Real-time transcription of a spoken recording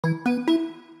Hello,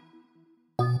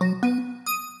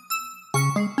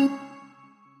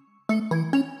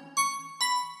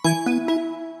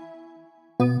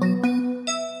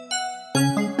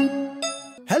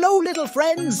 little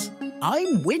friends.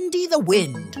 I'm Windy the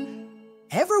Wind.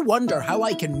 Ever wonder how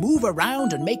I can move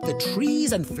around and make the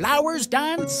trees and flowers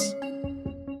dance?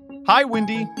 Hi,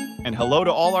 Windy, and hello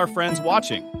to all our friends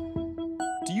watching.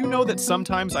 Do you know that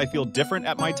sometimes I feel different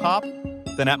at my top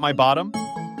than at my bottom?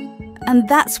 And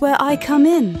that's where I come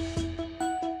in.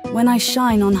 When I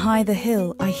shine on high the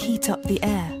hill, I heat up the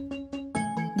air.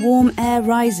 Warm air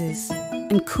rises,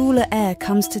 and cooler air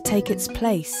comes to take its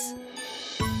place.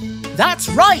 That's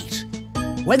right!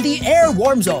 When the air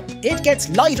warms up, it gets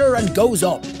lighter and goes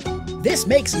up. This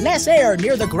makes less air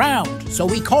near the ground, so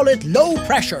we call it low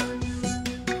pressure.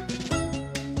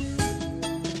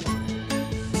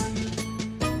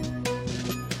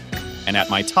 And at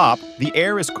my top, the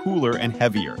air is cooler and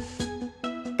heavier.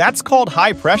 That's called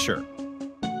high pressure.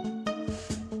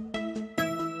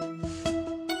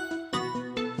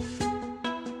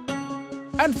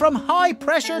 And from high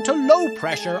pressure to low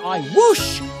pressure, I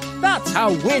whoosh! That's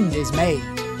how wind is made.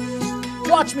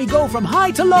 Watch me go from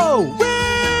high to low.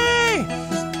 Whee!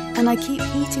 And I keep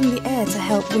heating the air to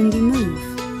help Windy move.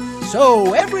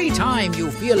 So every time you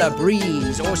feel a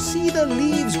breeze or see the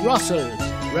leaves rustle,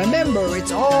 remember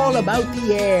it's all about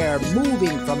the air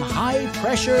moving from high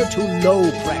pressure to low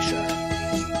pressure.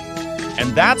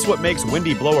 And that's what makes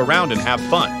Windy blow around and have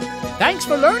fun. Thanks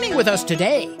for learning with us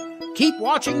today. Keep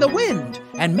watching the wind,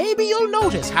 and maybe you'll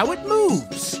notice how it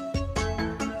moves.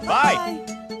 Bye.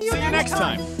 See you next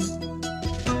time.